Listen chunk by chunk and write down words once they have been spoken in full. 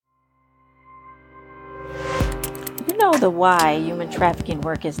know the why human trafficking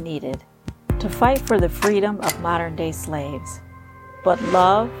work is needed: to fight for the freedom of modern-day slaves. But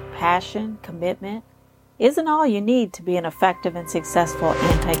love, passion, commitment isn't all you need to be an effective and successful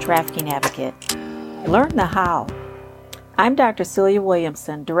anti-trafficking advocate. Learn the how. I'm Dr. Celia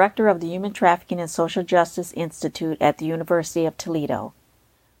Williamson, Director of the Human Trafficking and Social Justice Institute at the University of Toledo.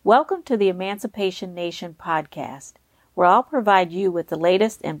 Welcome to the Emancipation Nation podcast, where I'll provide you with the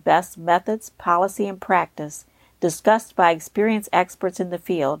latest and best methods, policy, and practice discussed by experienced experts in the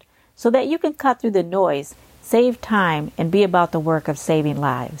field so that you can cut through the noise, save time, and be about the work of saving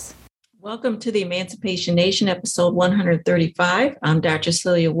lives. Welcome to the Emancipation Nation, episode 135. I'm Dr.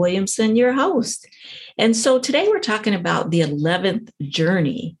 Celia Williamson, your host. And so today we're talking about the 11th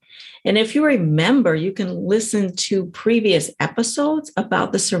journey. And if you remember, you can listen to previous episodes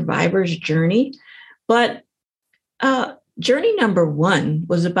about the survivor's journey. But journey number 1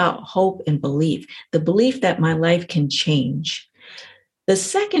 was about hope and belief, the belief that my life can change. The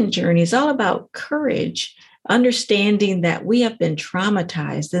second journey is all about courage, understanding that we have been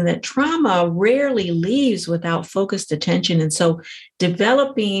traumatized and that trauma rarely leaves without focused attention. And so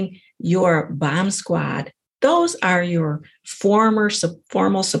developing your bomb squad, those are your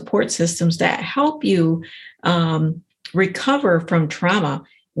formal support systems that help you recover from trauma.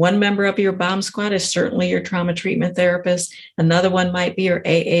 One member of your bomb squad is certainly your trauma treatment therapist. Another one might be your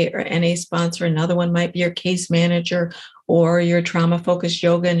AA or NA sponsor. Another one might be your case manager or your trauma-focused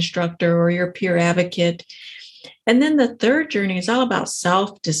yoga instructor or your peer advocate. And then the third journey is all about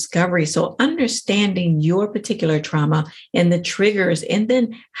self-discovery. So understanding your particular trauma and the triggers, and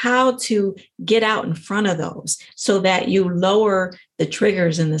then how to get out in front of those so that you lower the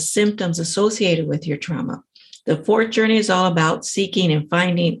triggers and the symptoms associated with your trauma. The fourth journey is all about seeking and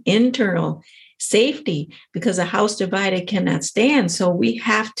finding internal safety, because a house divided cannot stand. So we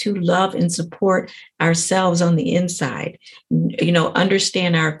have to love and support ourselves on the inside,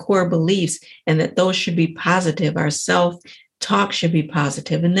 understand our core beliefs and that those should be positive. Our self-talk should be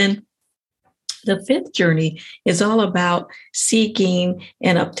positive. And then the fifth journey is all about seeking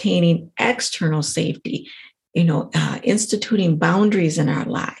and obtaining external safety. Instituting boundaries in our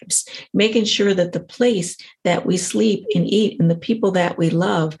lives, making sure that the place that we sleep and eat and the people that we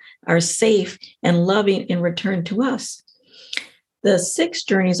love are safe and loving in return to us. The sixth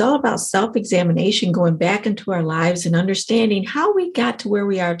journey is all about self-examination, going back into our lives and understanding how we got to where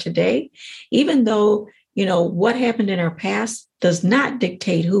we are today, even though, what happened in our past does not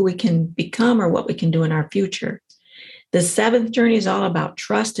dictate who we can become or what we can do in our future. The seventh journey is all about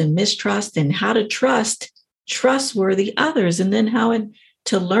trust and mistrust and how to trust trustworthy others, and then how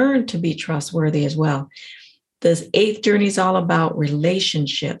to learn to be trustworthy as well. The eighth journey is all about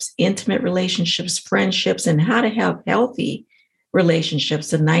relationships, intimate relationships, friendships, and how to have healthy relationships.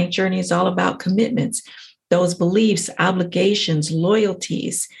 The ninth journey is all about commitments, those beliefs, obligations,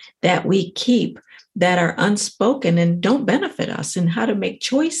 loyalties that we keep that are unspoken and don't benefit us, and how to make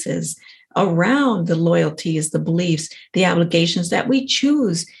choices around the loyalties, the beliefs, the obligations that we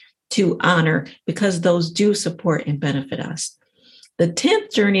choose to honor, because those do support and benefit us. The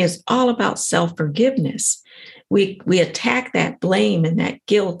 10th journey is all about self-forgiveness. We attack that blame and that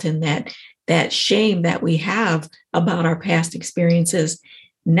guilt and that shame that we have about our past experiences.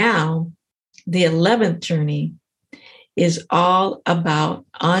 Now, the 11th journey is all about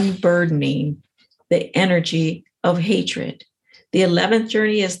unburdening the energy of hatred. The 11th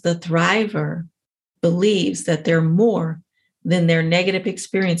journey is the thriver believes that they're more than their negative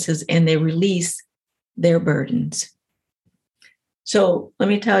experiences, and they release their burdens. So let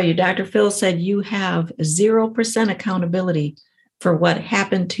me tell you, Dr. Phil said you have 0% accountability for what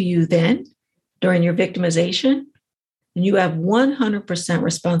happened to you then during your victimization, and you have 100%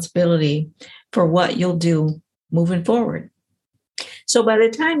 responsibility for what you'll do moving forward. So by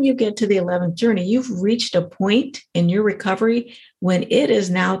the time you get to the 11th journey, you've reached a point in your recovery when it is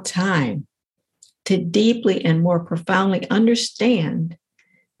now time to deeply and more profoundly understand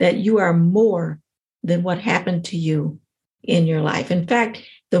that you are more than what happened to you in your life. In fact,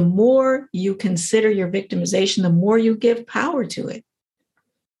 the more you consider your victimization, the more you give power to it.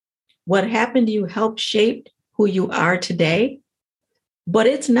 What happened to you helped shape who you are today, but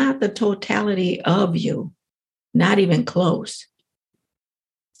it's not the totality of you, not even close.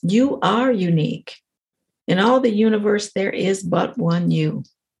 You are unique. In all the universe, there is but one you.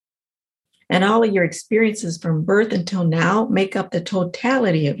 And all of your experiences from birth until now make up the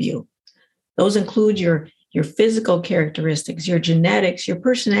totality of you. Those include your physical characteristics, your genetics, your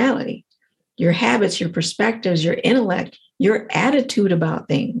personality, your habits, your perspectives, your intellect, your attitude about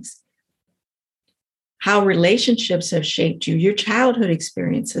things. how relationships have shaped you, your childhood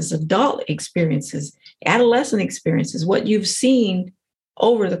experiences, adult experiences, adolescent experiences, what you've seen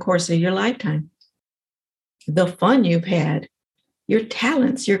over the course of your lifetime, the fun you've had, your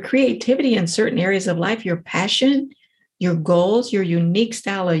talents, your creativity in certain areas of life, your passion, your goals, your unique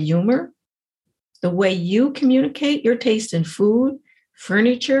style of humor, the way you communicate, your taste in food,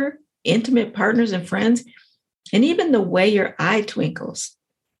 furniture, intimate partners and friends, and even the way your eye twinkles,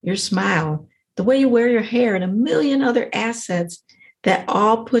 your smile, the way you wear your hair, and a million other assets that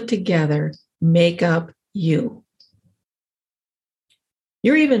all put together make up you.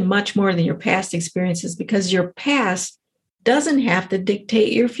 You're even much more than your past experiences because your past doesn't have to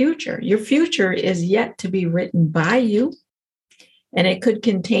dictate your future. Your future is yet to be written by you, and it could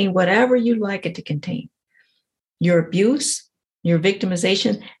contain whatever you'd like it to contain. Your abuse, your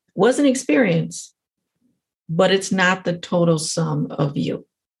victimization was an experience, but it's not the total sum of you.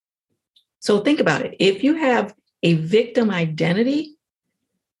 So think about it. If you have a victim identity,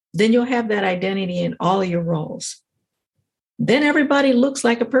 then you'll have that identity in all of your roles. Then everybody looks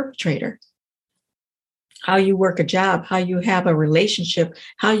like a perpetrator. How you work a job, how you have a relationship,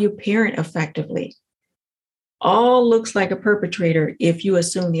 how you parent effectively, all looks like a perpetrator if you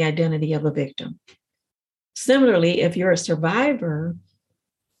assume the identity of a victim. Similarly, if you're a survivor,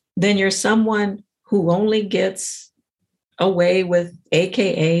 then you're someone who only gets away with,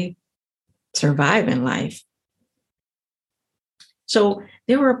 AKA, surviving life. So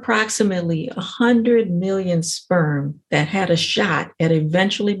there were approximately 100 million sperm that had a shot at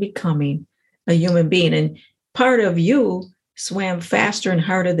eventually becoming a human being. And part of you swam faster and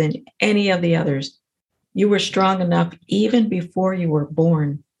harder than any of the others. You were strong enough even before you were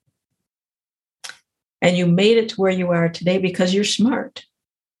born. And you made it to where you are today because you're smart,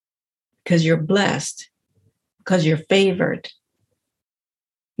 because you're blessed, because you're favored.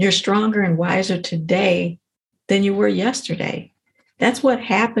 You're stronger and wiser today than you were yesterday. That's what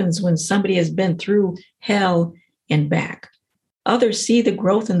happens when somebody has been through hell and back. Others see the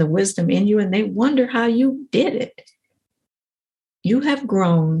growth and the wisdom in you, and they wonder how you did it. You have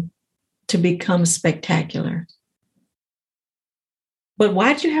grown to become spectacular. But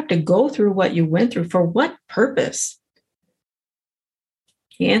why did you have to go through what you went through? For what purpose?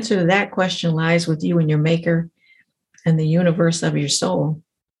 The answer to that question lies with you and your maker and the universe of your soul.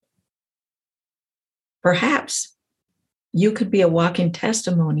 Perhaps you could be a walking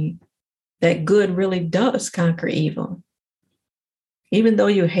testimony that good really does conquer evil. Even though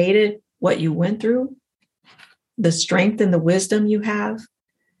you hated what you went through, the strength and the wisdom you have,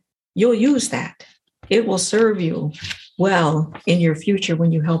 you'll use that. It will serve you well in your future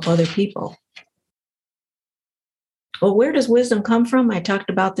when you help other people. Well, where does wisdom come from? I talked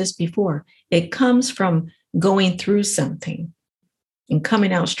about this before. It comes from going through something and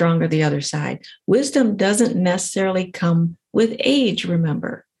coming out stronger the other side. Wisdom doesn't necessarily come with age,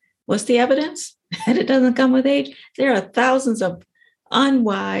 remember. What's the evidence that it doesn't come with age? There are thousands of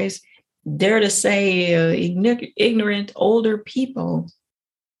unwise, dare to say, ignorant, older people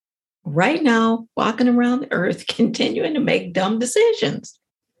right now walking around the earth continuing to make dumb decisions.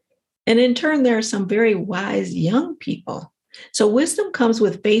 And in turn, there are some very wise young people. So wisdom comes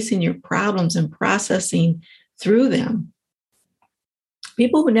with facing your problems and processing through them.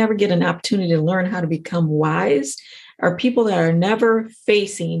 People who never get an opportunity to learn how to become wise are people that are never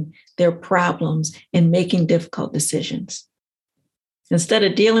facing their problems and making difficult decisions. Instead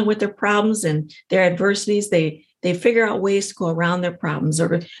of dealing with their problems and their adversities, they figure out ways to go around their problems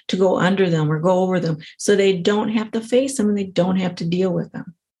or to go under them or go over them so they don't have to face them and they don't have to deal with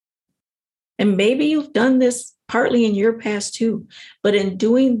them. And maybe you've done this partly in your past too, but in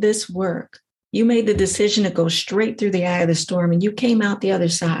doing this work, you made the decision to go straight through the eye of the storm and you came out the other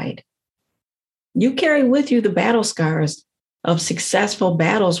side. You carry with you the battle scars of successful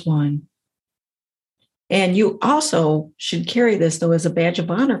battles won. And you also should carry this, though, as a badge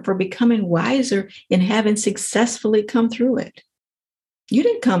of honor for becoming wiser and having successfully come through it. You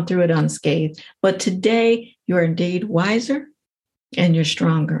didn't come through it unscathed, but today you're indeed wiser and you're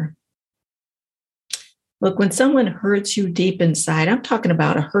stronger. Look, when someone hurts you deep inside, I'm talking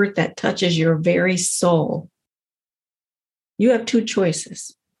about a hurt that touches your very soul. You have two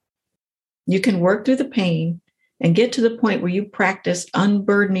choices. You can work through the pain and get to the point where you practice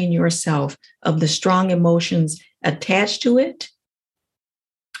unburdening yourself of the strong emotions attached to it,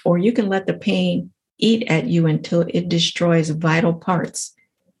 or you can let the pain eat at you until it destroys vital parts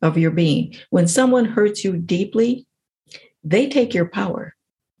of your being. When someone hurts you deeply, they take your power.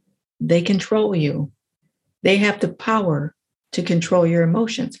 They control you. They have the power to control your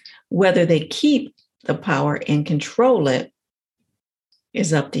emotions. Whether they keep the power and control it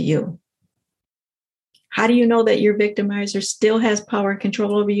is up to you. How do you know that your victimizer still has power and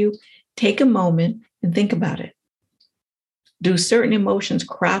control over you? Take a moment and think about it. Do certain emotions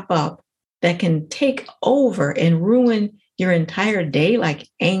crop up that can take over and ruin your entire day, like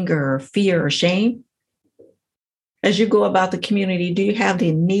anger or fear or shame? As you go about the community, do you have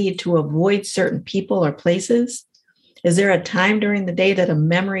the need to avoid certain people or places? Is there a time during the day that a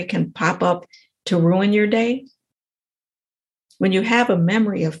memory can pop up to ruin your day? When you have a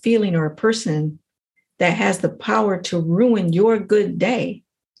memory, a feeling, or a person that has the power to ruin your good day,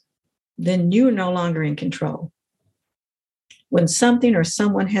 then you're no longer in control. When something or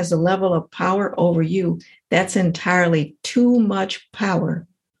someone has a level of power over you, that's entirely too much power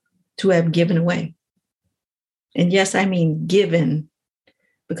to have given away. And yes, I mean given,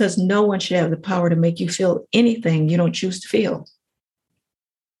 because no one should have the power to make you feel anything you don't choose to feel.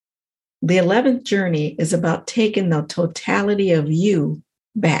 The 11th journey is about taking the totality of you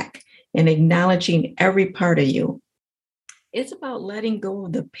back and acknowledging every part of you. It's about letting go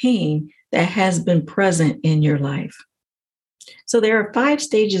of the pain that has been present in your life. So there are 5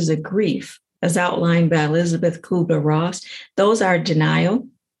 stages of grief, as outlined by Elizabeth Kubler-Ross. Those are denial,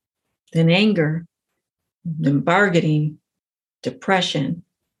 then anger, then bargaining, depression,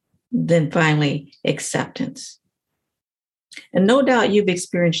 then finally acceptance. And no doubt you've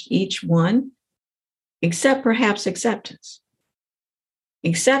experienced each one, except perhaps acceptance.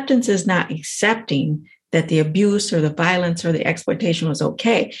 Acceptance is not accepting that the abuse or the violence or the exploitation was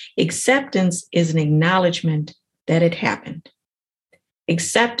okay. Acceptance is an acknowledgement that it happened.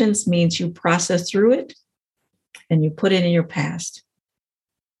 Acceptance means you process through it and you put it in your past.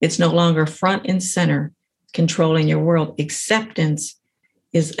 It's no longer front and center controlling your world. Acceptance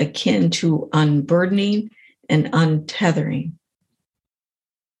is akin to unburdening and untethering.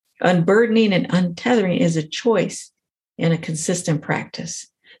 Unburdening and untethering is a choice and a consistent practice.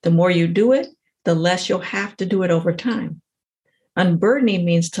 The more you do it, the less you'll have to do it over time. Unburdening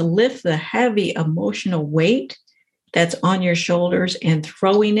means to lift the heavy emotional weight that's on your shoulders and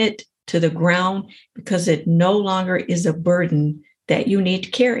throwing it to the ground because it no longer is a burden that you need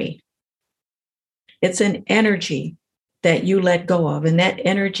to carry. It's an energy that you let go of, and that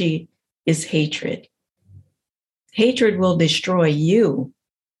energy is hatred. Hatred will destroy you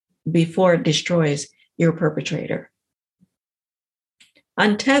before it destroys your perpetrator.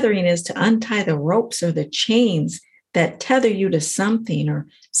 Untethering is to untie the ropes or the chains that tether you to something or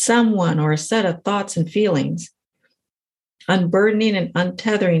someone or a set of thoughts and feelings. Unburdening and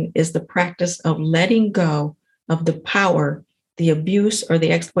untethering is the practice of letting go of the power the abuse or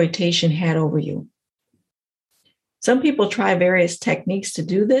the exploitation had over you. Some people try various techniques to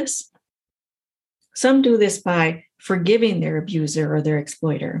do this. Some do this by forgiving their abuser or their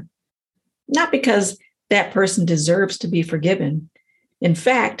exploiter, not because that person deserves to be forgiven. In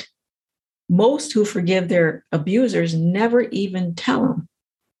fact, most who forgive their abusers never even tell them.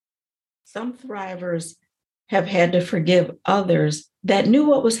 Some thrivers have had to forgive others that knew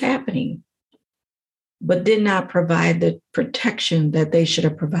what was happening, but did not provide the protection that they should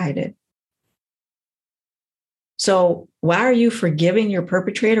have provided. So why are you forgiving your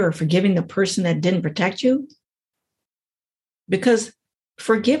perpetrator or forgiving the person that didn't protect you? Because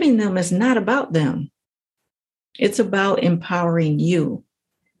forgiving them is not about them. It's about empowering you.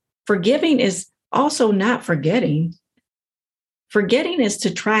 Forgiving is also not forgetting. Forgetting is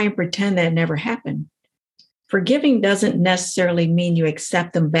to try and pretend that never happened. Forgiving doesn't necessarily mean you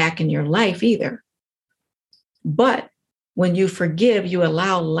accept them back in your life either. But when you forgive, you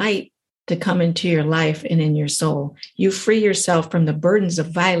allow light to come into your life and in your soul. You free yourself from the burdens of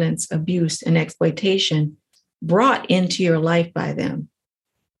violence, abuse, and exploitation brought into your life by them.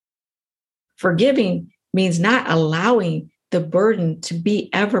 Forgiving means not allowing the burden to be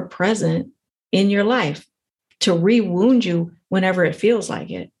ever present in your life, to re-wound you whenever it feels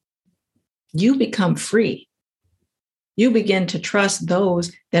like it. You become free. You begin to trust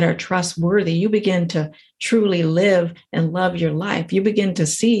those that are trustworthy. You begin to truly live and love your life. You begin to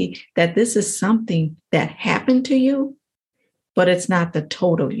see that this is something that happened to you, but it's not the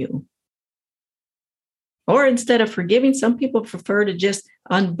total you. Or instead of forgiving, some people prefer to just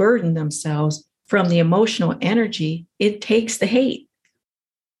unburden themselves from the emotional energy it takes to hate.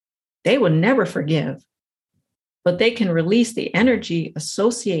 They will never forgive, but they can release the energy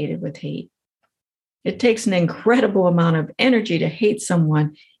associated with hate. It takes an incredible amount of energy to hate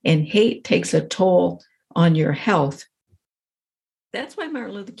someone, and hate takes a toll on your health. That's why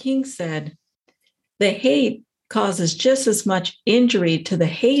Martin Luther King said, the hate causes just as much injury to the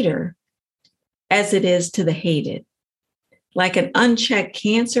hater as it is to the hated. Like an unchecked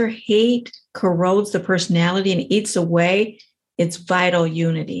cancer, hate corrodes the personality and eats away its vital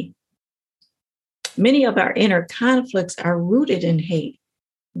unity. Many of our inner conflicts are rooted in hate.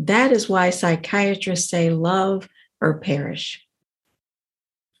 That is why psychiatrists say love or perish.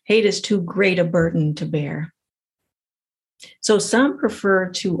 Hate is too great a burden to bear. So some prefer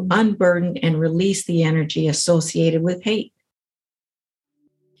to unburden and release the energy associated with hate.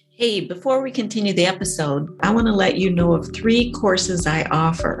 Hey, before we continue the episode, I want to let you know of 3 courses I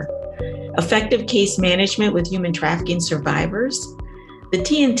offer: Effective Case Management with Human Trafficking Survivors, the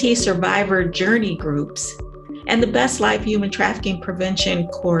TNT Survivor Journey Groups, and the Best Life Human Trafficking Prevention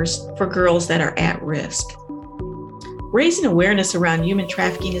course for girls that are at risk. Raising awareness around human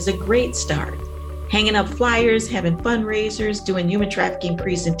trafficking is a great start. Hanging up flyers, having fundraisers, doing human trafficking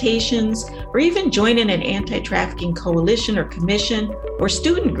presentations, or even joining an anti-trafficking coalition or commission or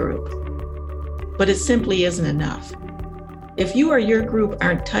student group. But it simply isn't enough. If you or your group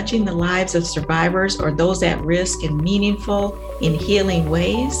aren't touching the lives of survivors or those at risk in meaningful and healing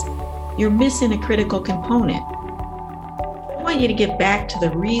ways, you're missing a critical component. I want you to get back to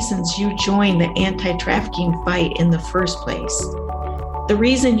the reasons you joined the anti-trafficking fight in the first place. The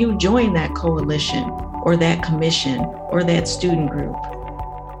reason you joined that coalition or that commission or that student group.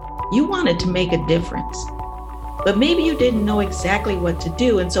 You wanted to make a difference, but maybe you didn't know exactly what to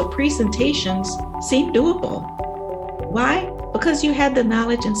do, and so presentations seemed doable. Why? Because you had the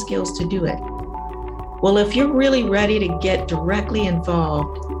knowledge and skills to do it. Well, if you're really ready to get directly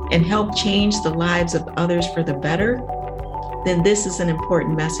involved and help change the lives of others for the better, then this is an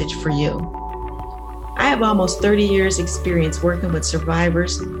important message for you. I have almost 30 years experience working with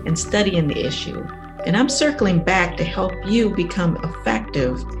survivors and studying the issue, and I'm circling back to help you become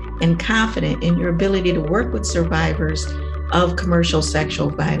effective and confident in your ability to work with survivors of commercial sexual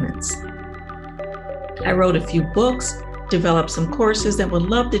violence. I wrote a few books, developed some courses, and would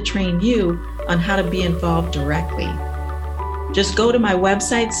love to train you on how to be involved directly. Just go to my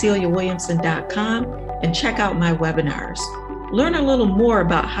website, CeliaWilliamson.com, and check out my webinars. Learn a little more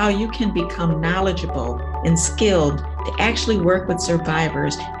about how you can become knowledgeable and skilled to actually work with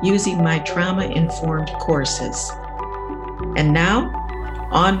survivors using my trauma-informed courses. And now,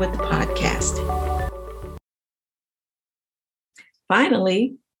 on with the podcast.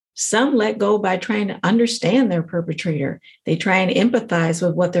 Finally, some let go by trying to understand their perpetrator. They try and empathize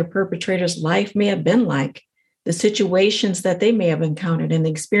with what their perpetrator's life may have been like, the situations that they may have encountered, and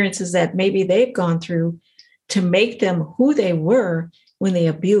the experiences that maybe they've gone through to make them who they were when they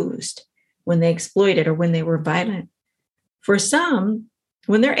abused, when they exploited, or when they were violent. For some,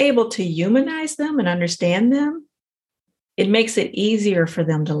 when they're able to humanize them and understand them, it makes it easier for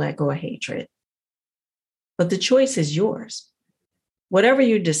them to let go of hatred. But the choice is yours. Whatever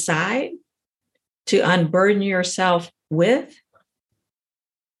you decide to unburden yourself with,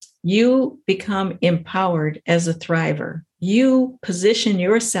 you become empowered as a thriver. You position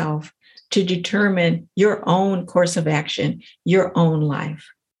yourself to determine your own course of action, your own life.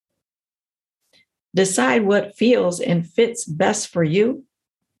 Decide what feels and fits best for you.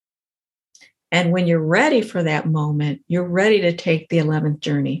 And when you're ready for that moment, you're ready to take the 11th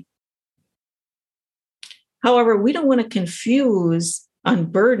journey. However, we don't want to confuse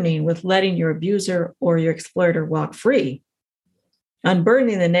unburdening with letting your abuser or your exploiter walk free.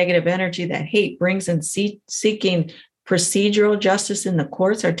 Unburdening the negative energy that hate brings and seeking procedural justice in the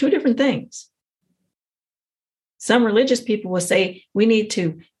courts are 2 different things. Some religious people will say we need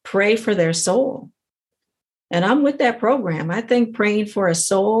to pray for their soul. And I'm with that program. I think praying for a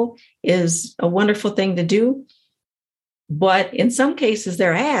soul is a wonderful thing to do. But in some cases,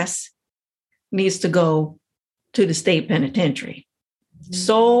 their ass needs to go to the state penitentiary.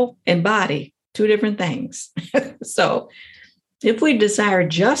 Soul and body, 2 different things. So if we desire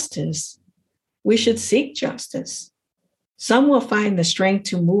justice, we should seek justice. Some will find the strength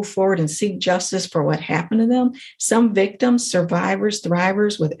to move forward and seek justice for what happened to them. Some victims, survivors,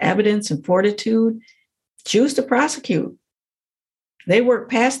 thrivers with evidence and fortitude choose to prosecute. They work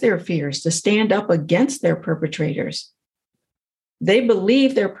past their fears to stand up against their perpetrators. They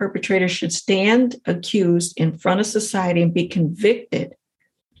believe their perpetrators should stand accused in front of society and be convicted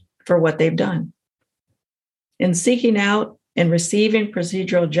for what they've done. In seeking out and receiving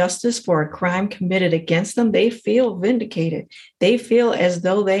procedural justice for a crime committed against them, they feel vindicated. They feel as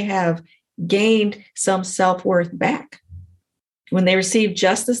though they have gained some self-worth back. When they receive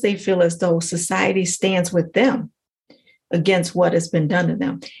justice, they feel as though society stands with them against what has been done to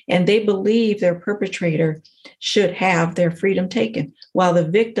them. And they believe their perpetrator should have their freedom taken, while the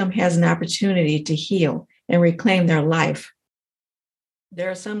victim has an opportunity to heal and reclaim their life. There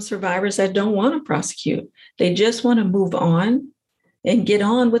are some survivors that don't want to prosecute. They just want to move on and get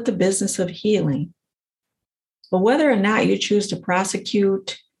on with the business of healing. But whether or not you choose to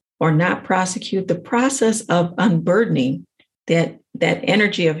prosecute or not prosecute, the process of unburdening that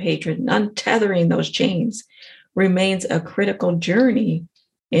energy of hatred and untethering those chains remains a critical journey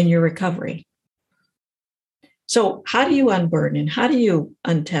in your recovery. So how do you unburden and how do you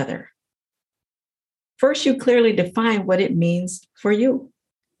untether? First, you clearly define what it means for you.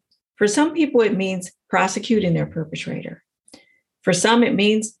 For some people, it means prosecuting their perpetrator. For some, it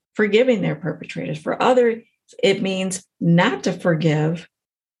means forgiving their perpetrators. For others, it means not to forgive,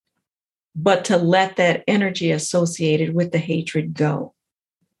 but to let that energy associated with the hatred go.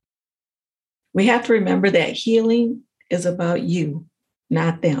 We have to remember that healing is about you,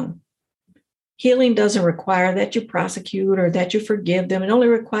 not them. Healing doesn't require that you prosecute or that you forgive them. It only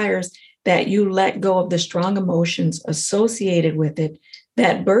requires that you let go of the strong emotions associated with it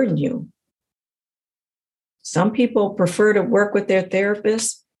that burden you. Some people prefer to work with their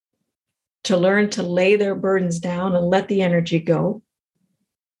therapist to learn to lay their burdens down and let the energy go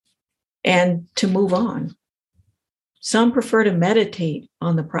and to move on. Some prefer to meditate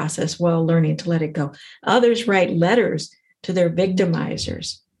on the process while learning to let it go. Others write letters to their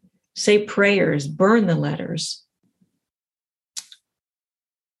victimizers, say prayers, burn the letters.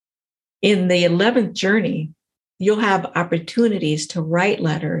 In the 11th journey, you'll have opportunities to write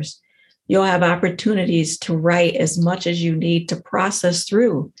letters. You'll have opportunities to write as much as you need to process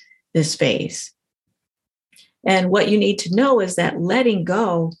through this phase. And what you need to know is that letting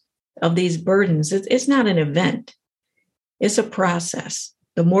go of these burdens, it's not an event. It's a process.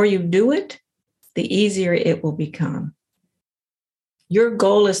 The more you do it, the easier it will become. Your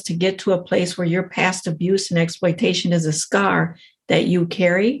goal is to get to a place where your past abuse and exploitation is a scar that you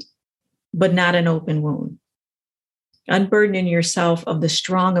carry, but not an open wound. Unburdening yourself of the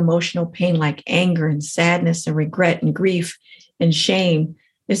strong emotional pain like anger and sadness and regret and grief and shame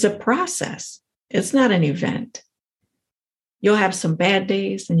is a process. It's not an event. You'll have some bad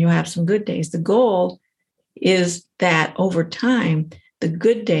days and you'll have some good days. The goal is that over time, the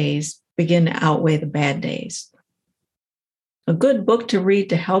good days begin to outweigh the bad days. A good book to read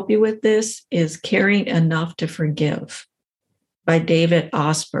to help you with this is Caring Enough to Forgive by David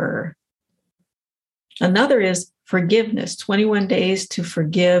Osber. Another is Forgiveness, 21 Days to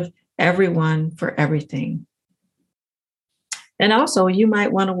Forgive Everyone for Everything. And also, you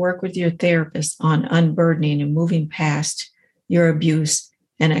might want to work with your therapist on unburdening and moving past your abuse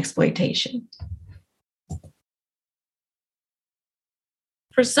and exploitation.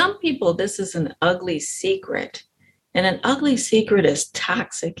 For some people, this is an ugly secret, and an ugly secret is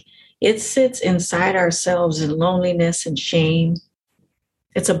toxic. It sits inside ourselves in loneliness and shame.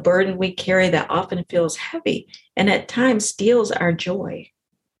 It's a burden we carry that often feels heavy and at times steals our joy.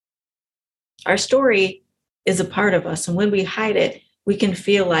 Our story is a part of us, and when we hide it, we can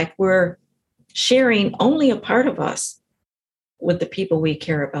feel like we're sharing only a part of us with the people we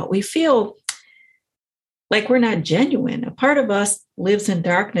care about. We feel like we're not genuine. A part of us lives in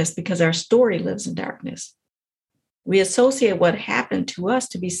darkness because our story lives in darkness. We associate what happened to us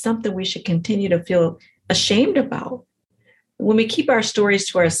to be something we should continue to feel ashamed about. When we keep our stories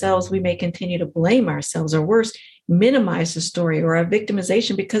to ourselves, we may continue to blame ourselves, or worse, minimize the story or our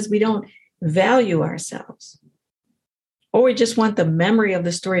victimization because we don't value ourselves. Or we just want the memory of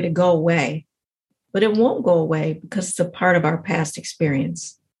the story to go away, but it won't go away because it's a part of our past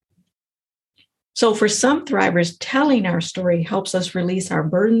experience. So for some thrivers, telling our story helps us release our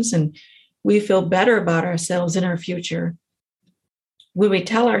burdens and we feel better about ourselves in our future. When we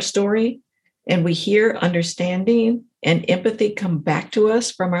tell our story and we hear understanding and empathy come back to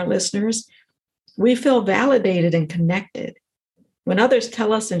us from our listeners, we feel validated and connected. When others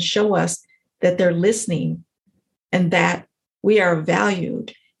tell us and show us that they're listening and that we are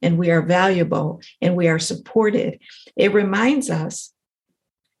valued and we are valuable and we are supported, it reminds us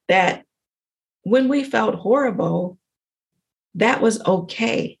that when we felt horrible, that was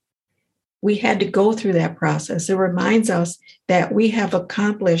okay. We had to go through that process. It reminds us that we have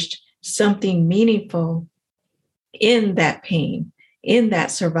accomplished something meaningful in that pain, in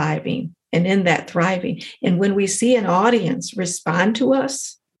that surviving, and in that thriving. And when we see an audience respond to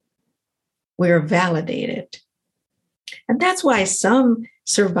us, we're validated. And that's why some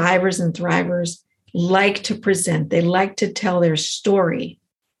survivors and thrivers like to present. They like to tell their story.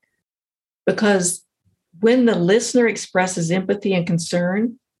 Because when the listener expresses empathy and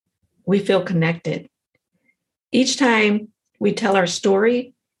concern, we feel connected. Each time we tell our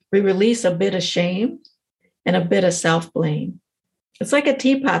story, we release a bit of shame and a bit of self-blame. It's like a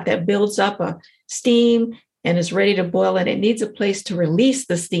teapot that builds up a steam and is ready to boil, and it needs a place to release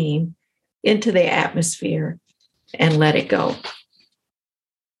the steam into the atmosphere and let it go.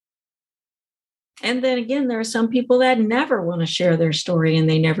 And then again, there are some people that never want to share their story and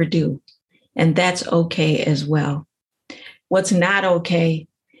they never do. And that's okay as well. What's not okay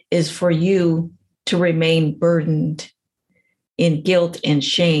is for you to remain burdened in guilt and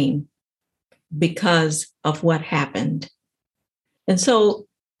shame because of what happened. And so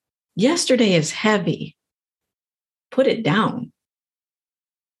yesterday is heavy. Put it down.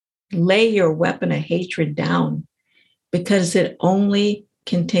 Lay your weapon of hatred down because it only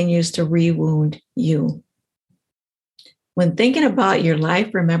continues to rewound you. When thinking about your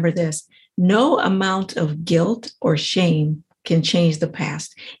life, remember this: no amount of guilt or shame can change the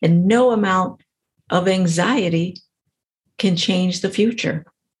past, and no amount of anxiety can change the future.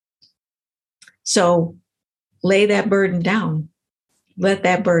 So lay that burden down. Let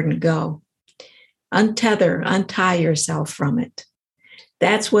that burden go. Untie yourself from it.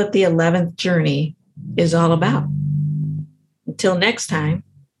 That's what the 11th journey is all about. Until next time,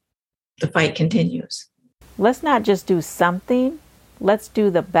 the fight continues. Let's not just do something, let's do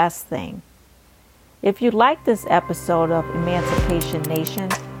the best thing. If you like this episode of Emancipation Nation,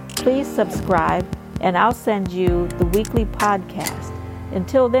 please subscribe and I'll send you the weekly podcast.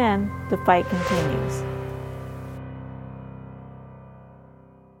 Until then, the fight continues.